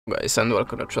Guys, and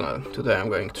welcome to the channel. Today I'm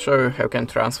going to show you how you can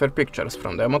transfer pictures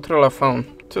from the Motorola phone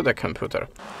to the computer.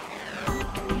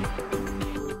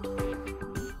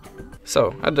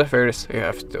 So at the first you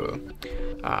have to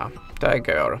take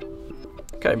your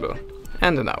cable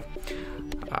and now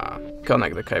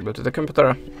connect the cable to the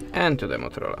computer and to the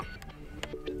Motorola.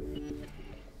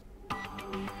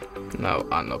 Now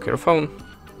unlock your phone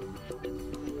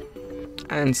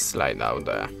and slide out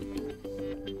the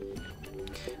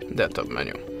top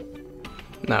menu.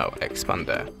 Now expand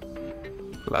the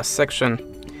last section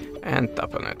and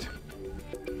tap on it.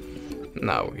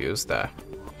 Now use the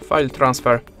file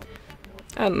transfer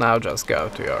and now just go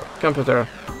to your computer,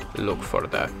 look for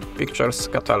the pictures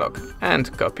catalog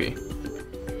and copy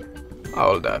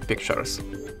all the pictures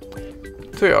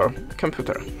to your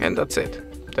computer, and that's it.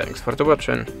 Thanks for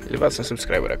watching, leave us a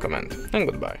subscribe or a comment, and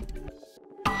goodbye.